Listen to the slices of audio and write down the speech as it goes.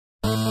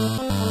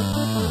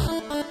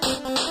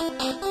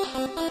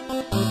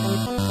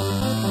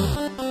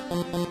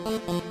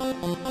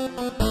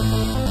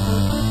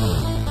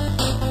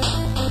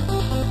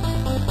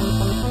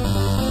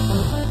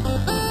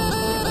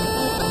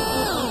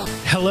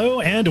Hello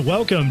and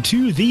welcome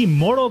to the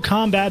Mortal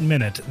Kombat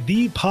Minute,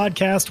 the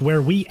podcast where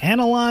we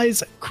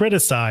analyze,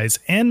 criticize,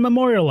 and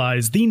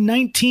memorialize the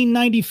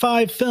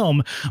 1995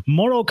 film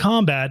Mortal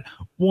Kombat,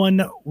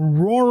 one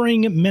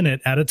roaring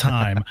minute at a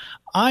time.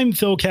 I'm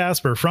Phil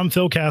Casper from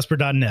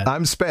philcasper.net.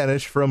 I'm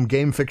Spanish from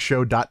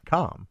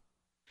gamefixshow.com.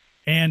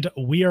 And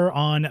we are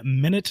on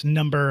minute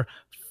number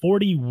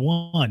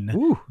 41.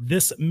 Ooh.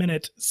 This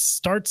minute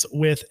starts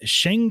with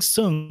Shang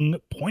Tsung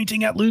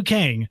pointing at Liu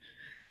Kang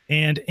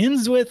and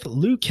ends with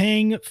Liu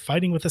Kang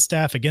fighting with a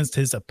staff against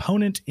his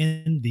opponent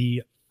in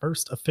the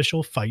first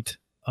official fight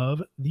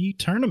of the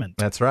tournament.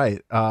 That's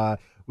right.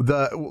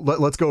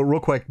 Let's go real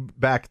quick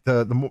back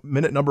to the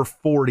minute number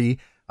 40.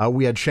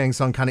 We had Shang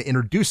Tsung kind of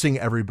introducing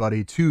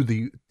everybody to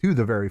the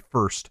very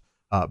first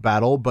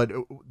battle, but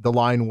the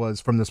line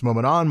was, "From this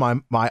moment on,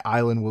 my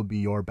island will be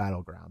your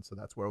battleground." So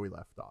that's where we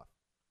left off.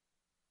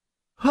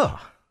 Huh.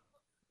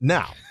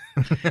 Now,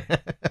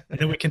 and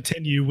then we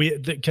continue.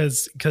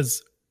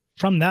 Because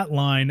from that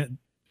line,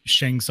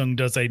 Shang Tsung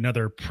does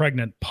another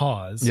pregnant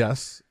pause.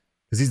 Yes,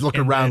 because he's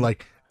looking around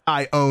like,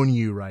 I own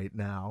you right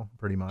now,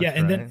 pretty much. Yeah,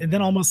 and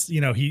then almost,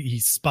 he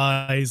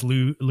spies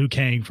Liu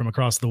Kang from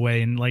across the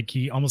way, and like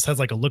he almost has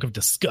like a look of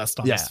disgust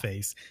on his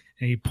face,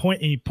 and he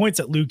points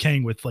at Liu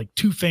Kang with like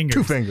two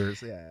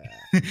fingers. Yeah.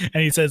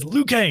 And he says,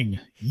 "Liu Kang,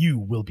 you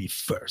will be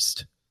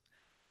first.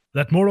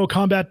 Let Mortal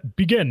Kombat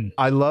begin."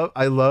 I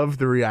love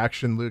the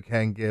reaction Liu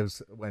Kang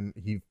gives when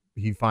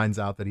he finds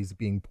out that he's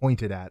being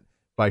pointed at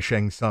by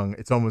Shang Tsung.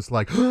 It's almost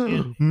like,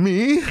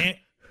 me?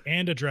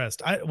 And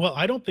addressed.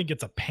 I don't think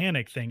it's a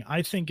panic thing.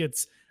 I think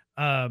it's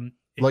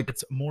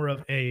it's more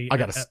of a I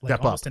gotta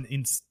step up,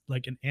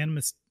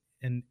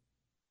 an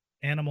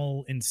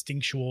animal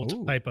instinctual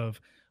Ooh. type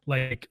of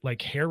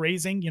like hair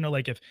raising.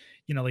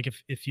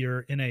 If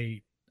you're in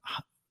a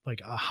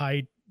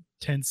high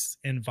tense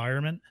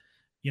environment,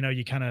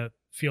 you kind of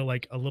feel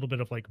like a little bit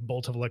of like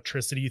bolt of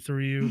electricity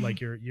through you, like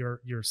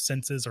your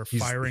senses are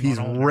firing. He's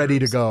on all ready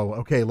nerves. to go.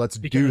 Okay, let's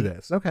do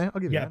this. Okay, I'll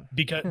give you that.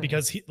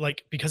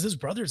 Because his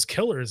brother's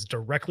killer is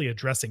directly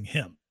addressing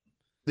him.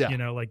 Yeah,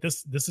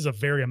 this is a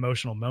very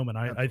emotional moment,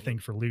 I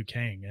think, for Liu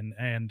Kang,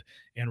 and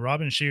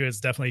Robin Shou is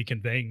definitely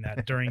conveying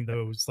that during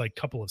those like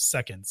couple of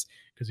seconds,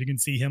 because you can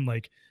see him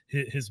like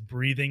his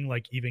breathing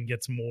like even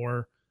gets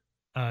more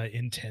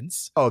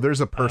intense. Oh, there's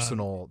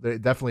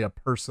definitely a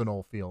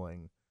personal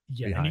feeling.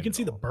 Yeah, and you can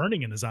see the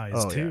burning in his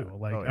eyes too.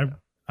 Yeah.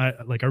 I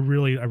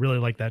really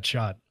like that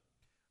shot.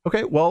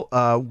 Okay, well,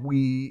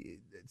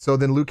 so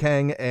then Liu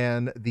Kang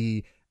and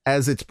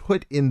as it's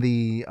put in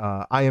the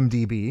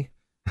IMDb,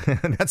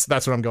 that's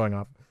what I'm going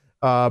off.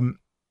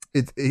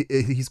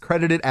 He's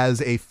credited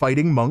as a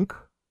fighting monk,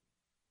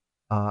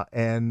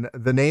 and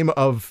the name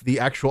of the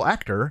actual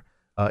actor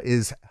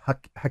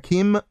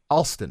Hakeem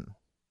Alston.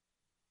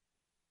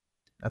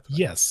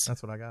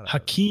 That's what I got.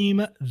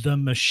 Hakeem the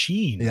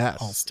Machine. Yes.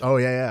 Alston. Oh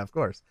yeah, of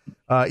course.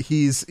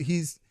 He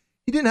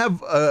didn't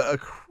have a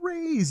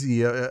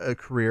crazy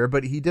career,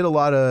 but he did a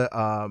lot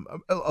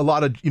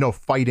of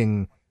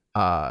fighting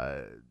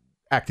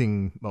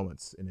acting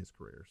moments in his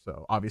career.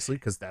 So obviously,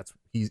 because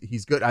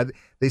he's good.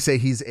 They say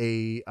he's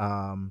a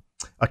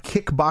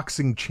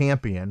kickboxing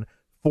champion,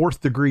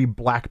 4th degree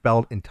black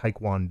belt in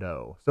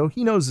Taekwondo. So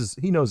he knows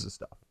his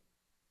stuff.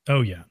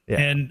 Oh yeah.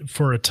 And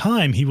for a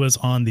time he was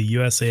on the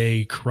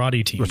USA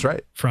karate team. That's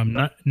right. From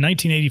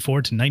 1984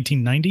 to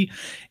 1990,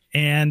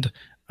 and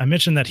I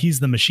mentioned that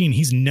he's the Machine.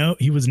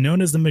 He was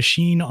known as the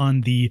Machine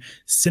on the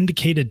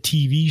syndicated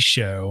TV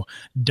show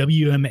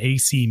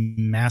WMAC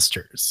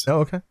Masters.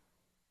 Oh, okay.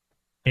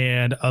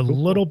 And a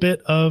little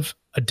bit of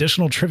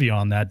additional trivia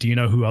on that. Do you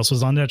know who else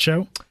was on that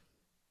show?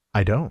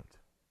 I don't.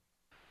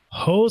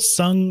 Ho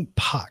Sung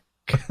Pak.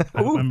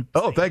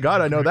 Thank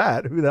God I know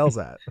that. Who the hell's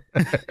that?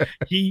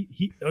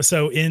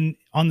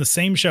 On the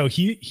same show,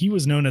 he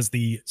was known as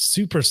the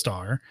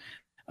Superstar.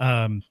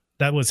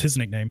 That was his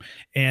nickname,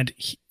 and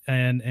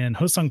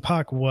Ho Sung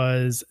Pak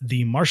was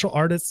the martial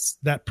artist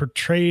that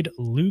portrayed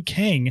Liu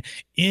Kang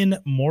in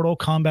Mortal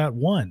Kombat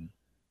 1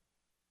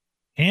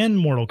 and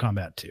Mortal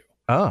Kombat 2.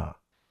 Ah.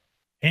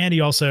 And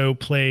he also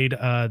played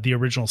the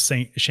original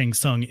Shang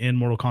Tsung in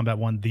Mortal Kombat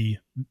 1, the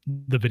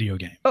video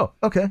game. Oh,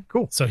 okay,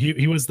 cool. So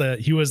he was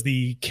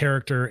the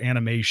character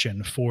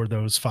animation for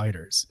those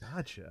fighters.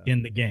 Gotcha.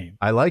 In the game.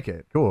 I like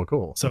it.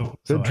 Cool. So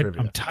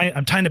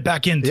I'm tying it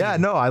back into. Yeah,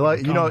 no, I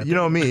like you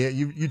know me.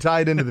 You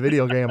tied into the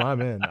video game. I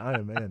am in.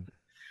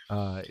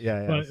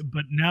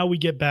 But now we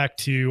get back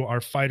to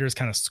our fighters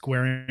kind of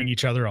squaring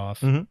each other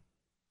off. Mm-hmm.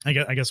 I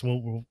guess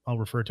I'll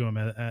refer to him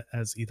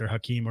as either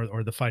Hakeem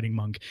or the fighting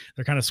monk.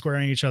 They're kind of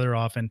squaring each other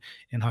off, and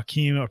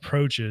Hakeem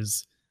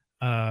approaches,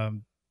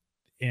 and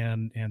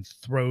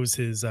throws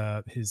his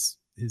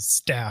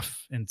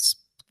staff and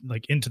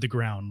like into the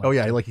ground.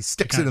 He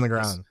sticks it in the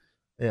ground.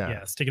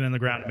 Stick it in the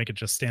ground and make it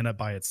just stand up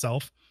by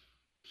itself.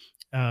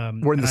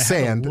 We're in the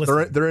sand.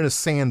 They're in a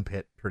sand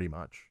pit, pretty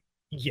much.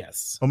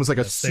 Yes, almost like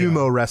a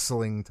sumo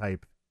wrestling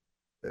type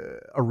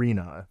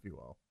arena, if you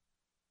will.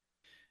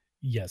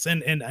 Yes,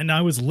 and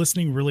I was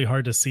listening really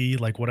hard to see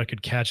like what I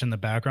could catch in the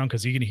background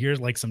because you can hear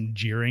like some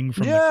jeering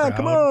from the Yeah,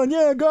 come crowd. on,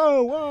 yeah,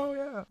 go,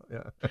 whoa,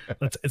 yeah,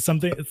 yeah. It's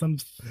something. Some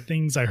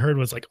things I heard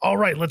was like, "All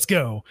right, let's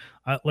go.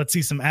 Let's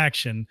see some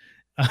action."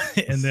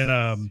 And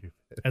then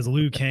as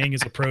Liu Kang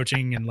is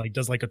approaching and like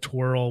does like a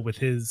twirl with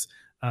his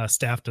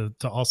staff to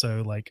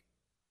also like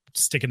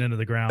stick it into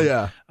the ground.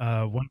 Yeah.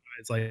 One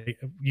guy's like,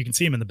 you can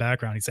see him in the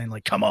background. He's saying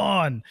like, "Come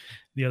on!"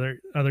 The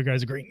other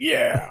guys agreeing,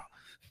 "Yeah."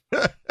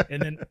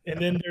 and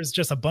then there's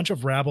just a bunch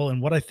of rabble. And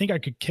what I think I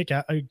could kick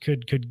out, I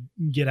could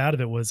get out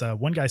of it was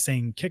one guy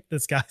saying, "Kick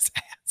this guy's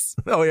ass."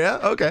 Oh yeah.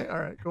 Okay. All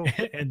right. Cool.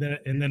 and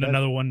then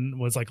another one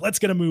was like, "Let's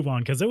get a move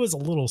on," because it was a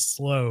little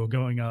slow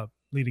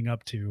leading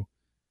up to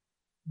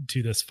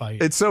this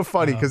fight. It's so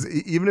funny because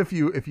even if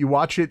you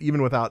watch it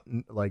even without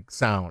like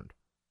sound,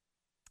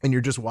 and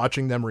you're just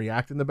watching them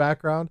react in the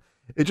background,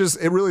 it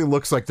really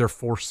looks like they're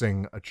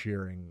forcing a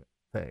cheering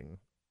thing.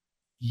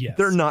 Yes.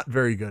 They're not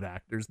very good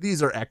actors.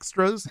 These are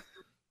extras.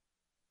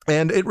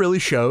 And it really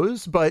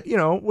shows, but you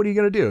know, what are you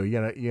going to do?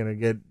 You're going to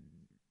get,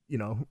 you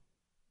know,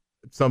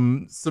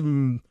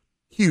 some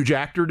huge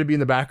actor to be in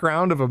the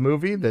background of a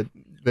movie that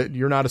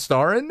you're not a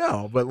star in?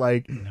 No, but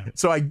like, no.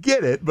 So I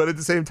get it, but at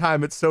the same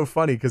time, it's so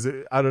funny because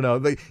I don't know.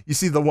 Like, you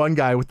see the one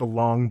guy with the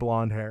long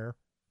blonde hair.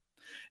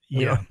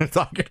 You know what I'm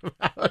talking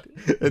about,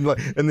 and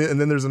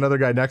then there's another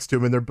guy next to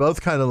him, and they're both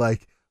kind of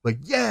like,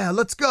 yeah,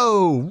 let's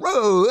go,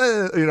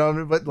 row, you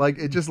know, but like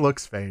it just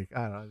looks fake.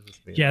 I don't know.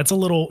 It's a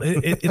little,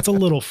 it's a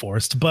little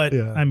forced, but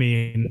yeah. I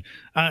mean,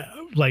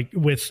 like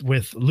with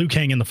Liu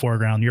Kang in the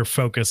foreground, your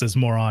focus is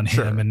more on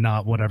him and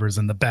not whatever's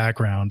in the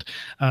background.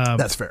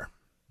 That's fair.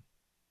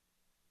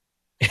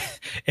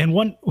 And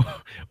one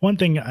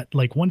thing I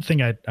want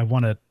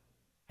to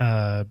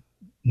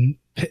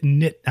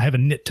nit. I have a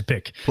nit to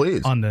pick,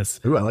 please, on this.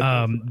 Ooh,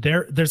 I like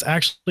there's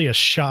actually a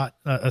shot,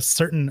 a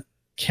certain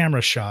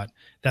camera shot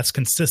that's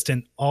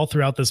consistent all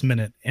throughout this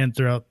minute and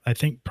throughout, I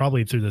think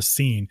probably through the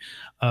scene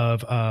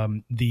of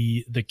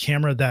the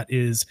camera that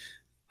is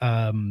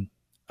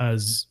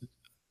as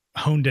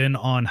honed in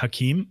on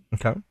Hakim.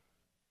 Okay.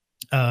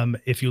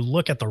 If you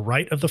look at the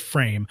right of the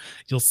frame,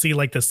 you'll see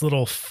like this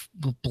little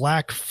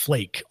black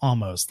flake,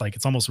 almost like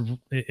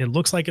it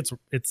looks like it's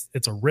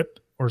a rip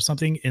or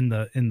something in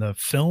the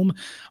film,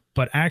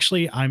 but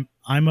actually I'm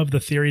of the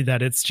theory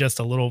that it's just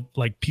a little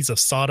like piece of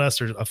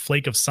sawdust or a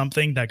flake of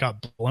something that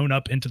got blown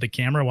up into the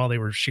camera while they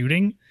were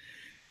shooting.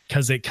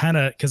 Because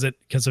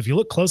if you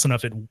look close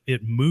enough,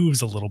 it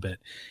moves a little bit,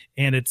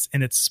 and it's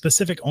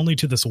specific only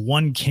to this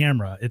one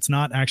camera. It's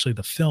not actually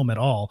the film at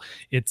all.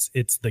 It's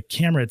the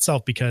camera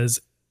itself, because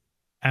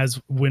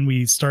as when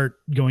we start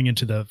going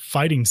into the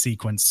fighting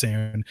sequence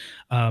soon,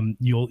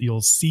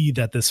 you'll see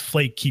that this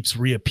flake keeps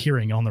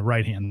reappearing on the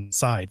right hand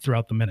side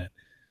throughout the minute.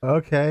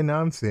 Okay,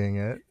 now I'm seeing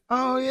it.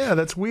 Oh yeah,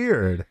 that's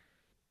weird.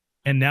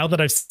 And now that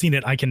I've seen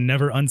it, I can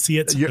never unsee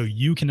it. So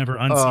you can never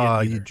unsee it. Oh,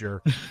 you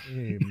jerk!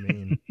 You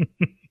mean.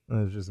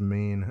 That's just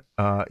mean.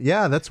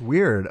 Yeah, that's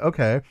weird.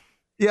 Okay.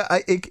 Yeah,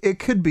 it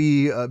could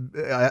be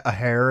a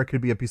hair. It could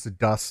be a piece of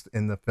dust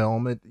in the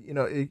film.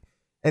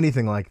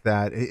 Anything like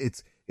that.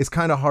 It's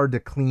kind of hard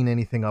to clean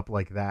anything up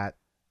like that.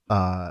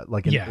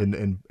 Like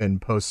in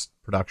post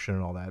production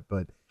and all that.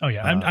 But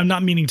I'm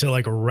not meaning to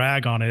like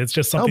rag on it. It's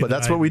just something. No, but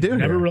that's what we do.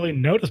 Never really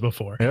noticed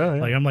before. Yeah.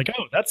 Like I'm like,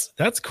 oh,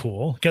 that's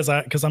cool. Because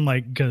on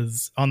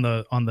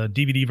the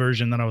DVD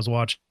version that I was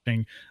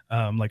watching,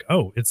 like,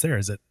 oh, it's there.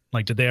 Is it?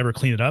 Like, did they ever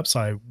clean it up?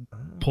 So I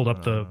pulled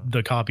up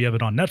the copy of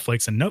it on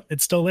Netflix, and nope,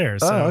 it's still there.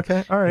 So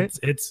okay, all right.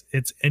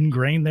 It's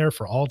ingrained there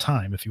for all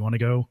time. If you want to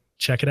go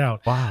check it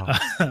out. Wow.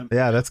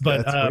 Yeah, that's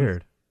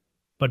weird.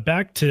 But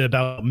back to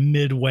about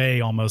midway,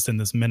 almost in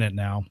this minute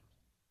now,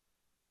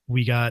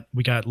 we got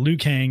Liu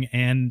Kang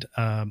and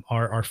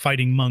our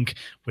fighting monk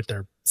with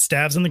their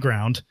staves in the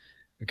ground.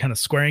 They're kind of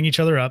squaring each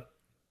other up.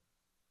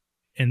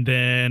 And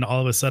then all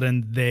of a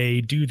sudden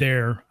they do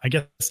their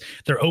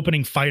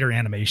opening fighter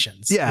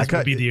animations. Yeah, this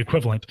would be the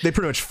equivalent. They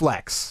pretty much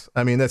flex.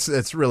 I mean,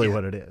 that's really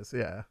what it is.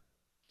 Yeah.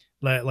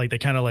 Like they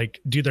kind of like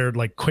do their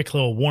like quick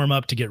little warm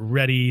up to get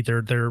ready.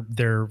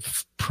 Their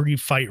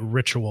pre-fight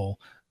ritual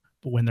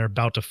when they're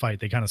about to fight.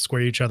 They kind of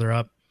square each other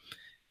up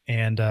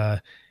and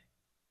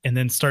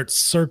then start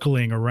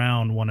circling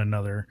around one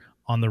another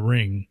on the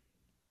ring.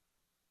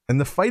 And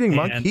the fighting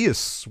monk, he is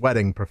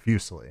sweating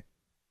profusely.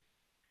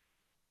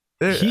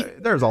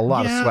 There's a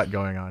lot of sweat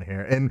going on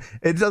here, and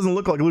it doesn't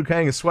look like Liu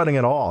Kang is sweating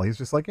at all. He's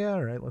just like, yeah,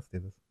 all right, let's do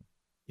this.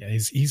 Yeah,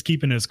 he's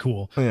keeping his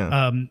cool.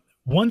 Yeah.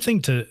 One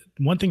thing that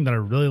I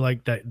really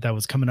liked that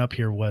was coming up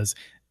here was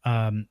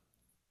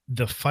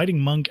the fighting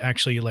monk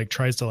actually like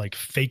tries to like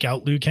fake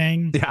out Liu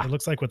Kang. Yeah. It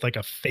looks like with like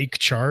a fake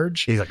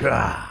charge. He's like,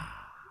 ah.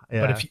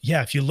 Yeah. But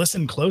if you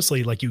listen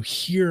closely, like you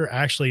hear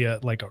actually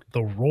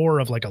the roar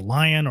of like a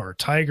lion or a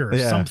tiger or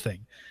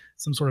something.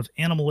 Some sort of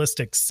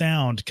animalistic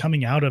sound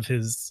coming out of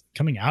his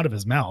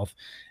mouth,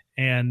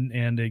 and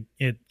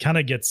it kind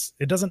of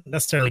it doesn't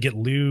necessarily get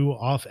Liu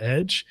off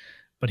edge,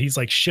 but he's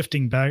like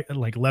shifting back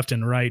like left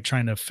and right,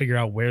 trying to figure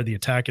out where the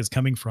attack is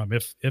coming from,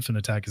 if an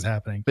attack is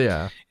happening.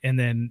 Yeah. And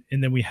then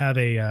we have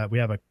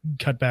a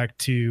cut back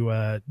to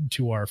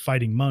our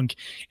fighting monk,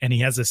 and he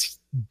has this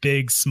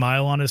big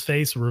smile on his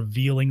face,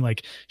 revealing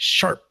like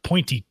sharp,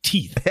 pointy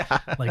teeth. Yeah.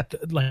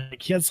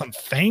 like he has some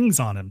fangs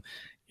on him.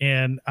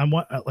 And I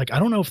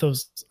don't know if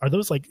those are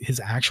like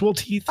his actual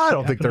teeth. I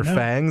don't think they're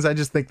fangs. I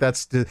just think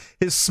that's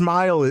his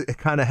smile. It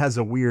kind of has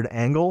a weird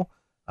angle.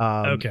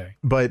 Okay.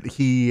 But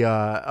he,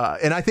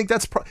 and I think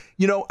that's,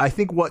 I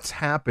think what's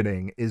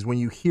happening is when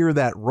you hear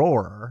that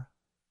roar,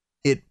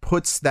 it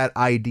puts that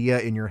idea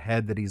in your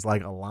head that he's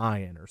like a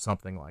lion or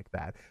something like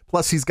that.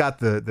 Plus he's got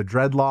the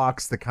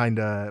dreadlocks, the kind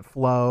of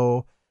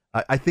flow.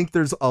 I think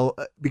there's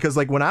because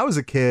like when I was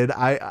a kid,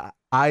 I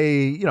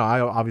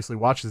obviously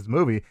watched this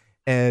movie,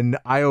 and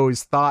I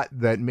always thought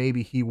that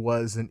maybe he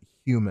wasn't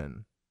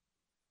human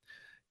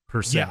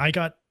per se. Yeah, I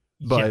got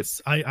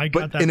that.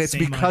 And it's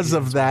because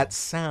of that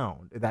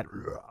sound, that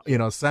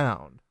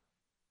sound.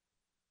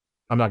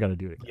 I'm not gonna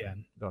do it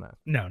again. Yeah, don't ask.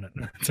 No,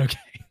 it's okay.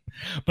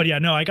 But yeah,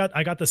 no, I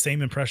got the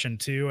same impression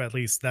too. At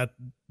least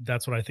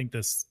that's what I think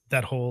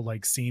that whole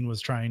like scene was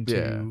trying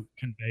to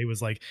convey,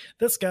 was like,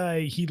 this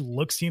guy, he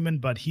looks human,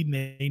 but he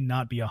may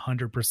not be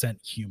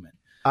 100% human.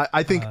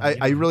 I think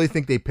I really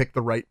think they picked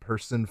the right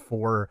person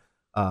for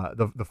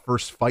the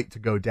first fight to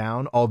go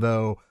down.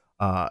 Although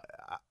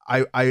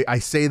I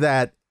say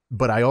that,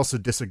 but I also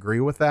disagree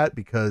with that,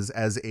 because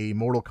as a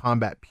Mortal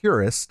Kombat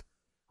purist,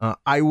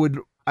 I would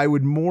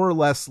more or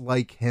less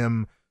like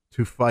him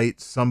to fight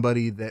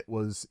somebody that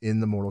was in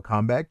the Mortal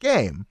Kombat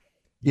game,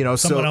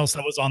 someone else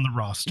that was on the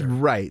roster,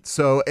 right?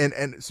 So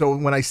and so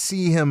when I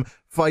see him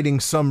fighting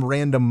some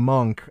random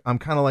monk, I'm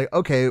kind of like,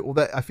 okay,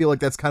 well, I feel like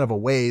that's kind of a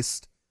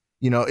waste.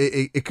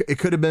 It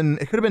could have been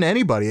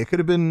anybody. It could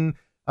have been.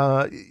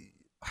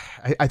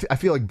 I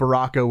feel like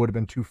Baraka would have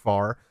been too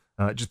far,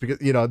 just because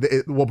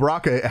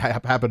Baraka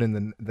happened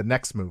in the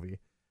next movie,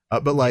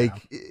 but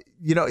like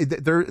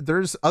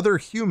there's other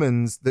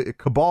humans, the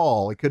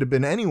Cabal. It could have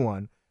been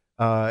anyone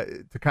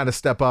to kind of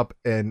step up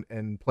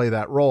and play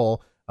that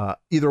role.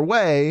 Either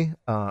way,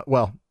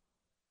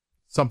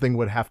 something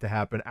would have to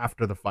happen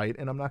after the fight,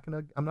 and I'm not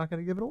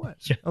gonna give it away.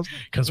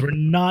 Because we're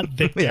not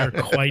there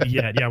quite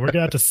yet. Yeah, we're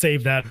gonna have to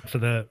save that for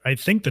the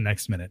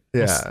next minute.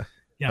 Yeah.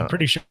 I'm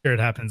pretty sure it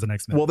happens the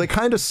next minute. Well, they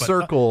kind of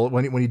circle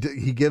when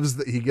he gives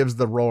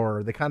the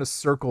roar. They kind of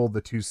circle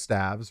the two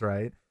staves,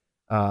 right?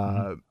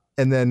 And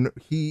then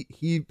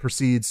he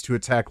proceeds to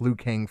attack Liu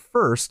Kang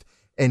first,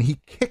 and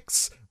he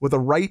kicks with a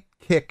right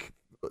kick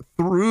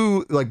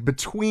through, like,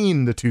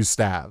 between the two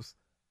staves.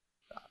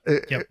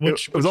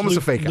 Which was almost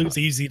a fake out. Luke's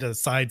easy to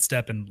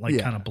sidestep and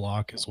kind of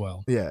block as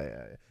well.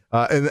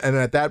 And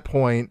at that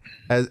point,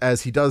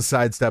 as he does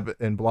sidestep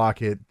and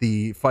block it,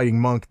 the fighting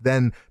monk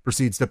then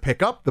proceeds to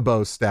pick up the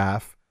bow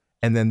staff,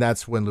 and then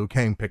that's when Liu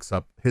Kang picks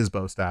up his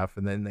bow staff,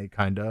 and then they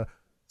kind of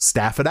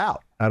staff it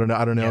out. I don't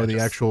know the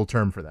actual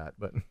term for that,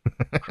 but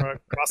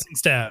crossing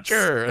staffs,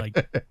 sure,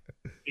 like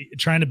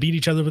trying to beat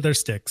each other with their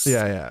sticks.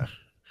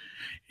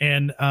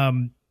 And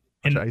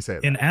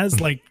as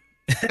like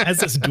as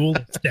this duel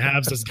of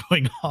stabs is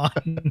going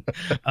on,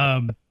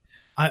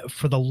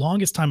 for the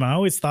longest time, I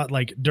always thought,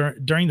 like,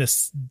 during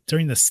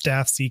the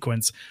staff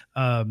sequence,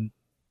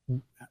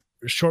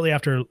 shortly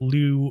after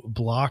Liu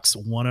blocks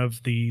one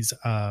of these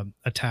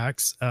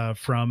attacks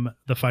from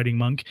the fighting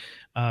monk,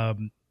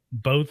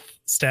 both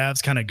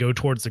staves kind of go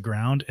towards the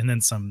ground, and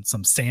then some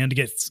sand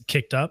gets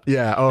kicked up.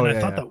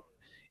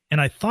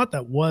 I thought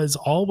that was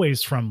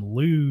always from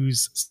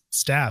Liu's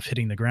staff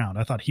hitting the ground.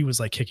 I thought he was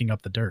like kicking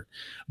up the dirt.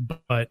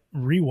 But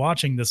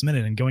rewatching this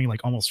minute and going like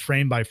almost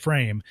frame by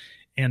frame,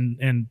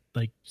 and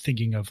like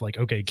thinking of like,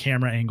 okay,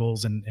 camera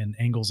angles and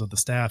angles of the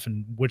staff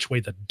and which way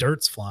the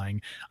dirt's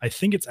flying, I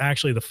think it's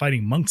actually the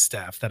fighting monk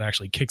staff that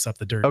actually kicks up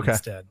the dirt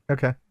instead.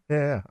 Okay.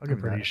 Yeah. I'm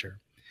pretty sure.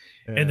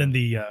 Yeah.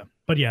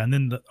 And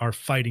then our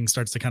fighting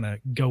starts to kind of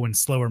go in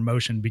slower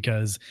motion,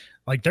 because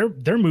like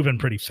they're moving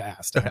pretty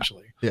fast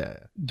actually.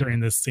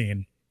 During this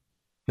scene.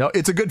 No,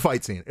 it's a good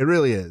fight scene. It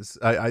really is.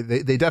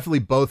 They definitely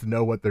both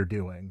know what they're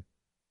doing.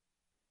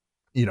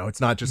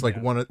 It's not just like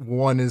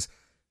one is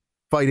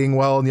fighting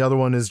well and the other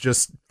one is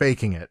just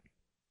faking it,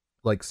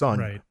 like Sonya.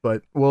 Right.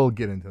 But we'll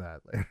get into that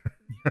later.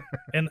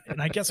 and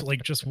I guess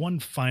like just one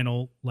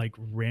final like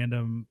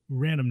random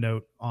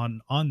note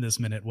on this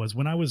minute was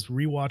when I was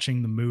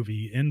rewatching the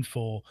movie in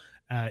full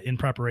in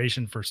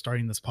preparation for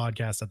starting this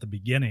podcast at the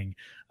beginning,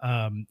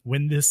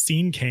 when this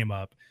scene came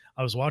up,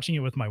 I was watching it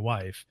with my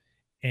wife,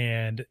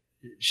 and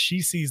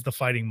she sees the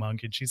fighting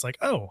monk and she's like,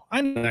 "Oh,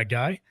 I know that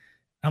guy." And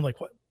I'm like,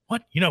 what?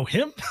 You know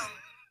him?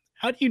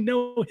 How do you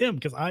know him?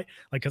 Because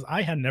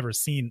I had never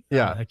seen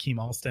Hakeem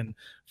Alston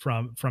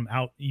from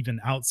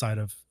outside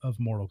of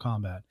Mortal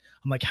Kombat.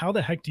 I'm like, how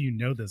the heck do you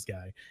know this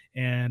guy?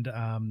 And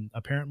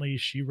apparently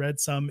she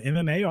read some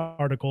MMA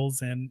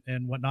articles and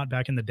whatnot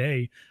back in the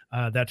day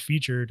that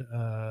featured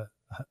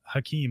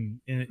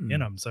Hakeem in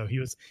them. So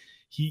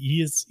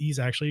he's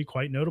actually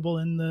quite notable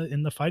in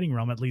the fighting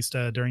realm, at least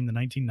during the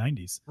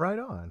 1990s. Right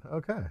on.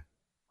 Okay,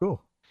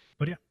 cool.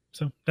 But yeah.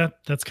 So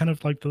that's kind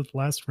of like the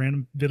last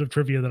random bit of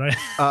trivia that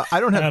I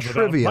don't have about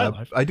my trivia.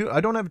 life. I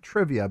don't have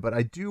trivia, but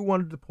I do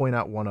wanted to point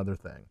out one other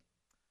thing.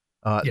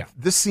 Yeah.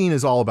 This scene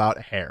is all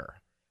about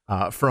hair.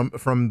 From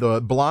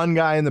the blonde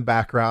guy in the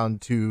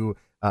background to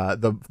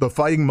the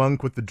fighting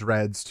monk with the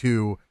dreads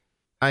to,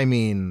 I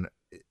mean,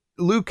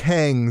 Liu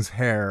Kang's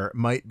hair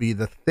might be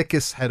the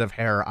thickest head of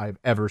hair I've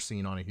ever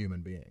seen on a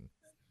human being.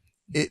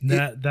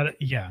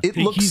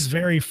 He's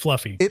very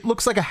fluffy. It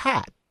looks like a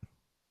hat,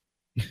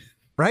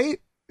 right?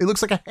 It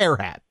looks like a hair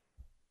hat.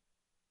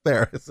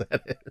 There, is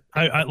that it?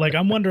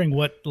 I'm wondering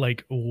what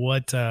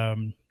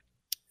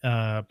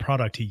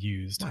product he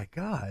used. My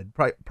God,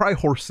 probably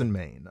horse and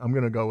mane. I'm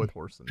gonna go with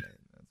horse and mane.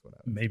 That's what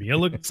Maybe it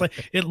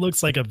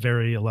looks like a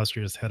very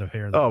illustrious head of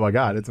hair. Oh my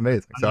God, it's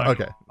amazing. So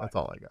okay, that's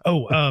all I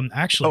got.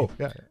 Actually,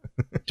 yeah.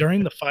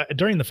 during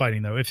the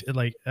fighting though, if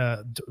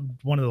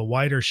one of the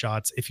wider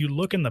shots, if you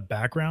look in the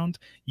background,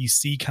 you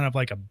see kind of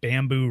like a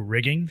bamboo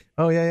rigging.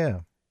 Oh yeah.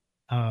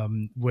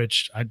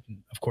 Which I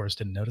of course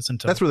didn't notice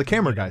until that's where the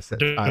camera guy said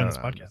during this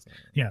podcast.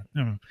 Yeah,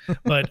 no.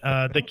 But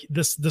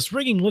this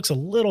rigging looks a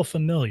little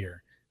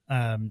familiar.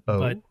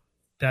 But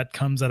that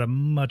comes at a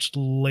much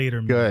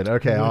later Good.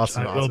 moment, Okay.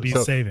 Awesome. I will be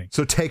saving.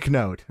 So take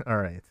note. All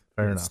right.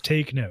 Fair enough.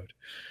 Take note.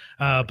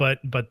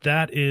 But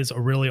that is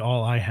really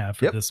all I have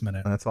for this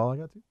minute. That's all I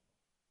got to.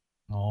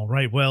 All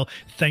right. Well,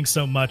 thanks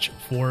so much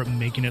for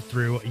making it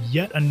through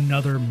yet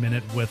another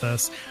minute with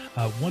us.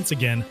 Once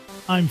again,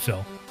 I'm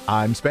Phil.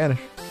 I'm Spanish.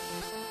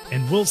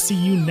 And we'll see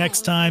you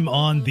next time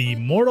on the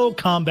Mortal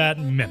Kombat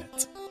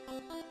Minute.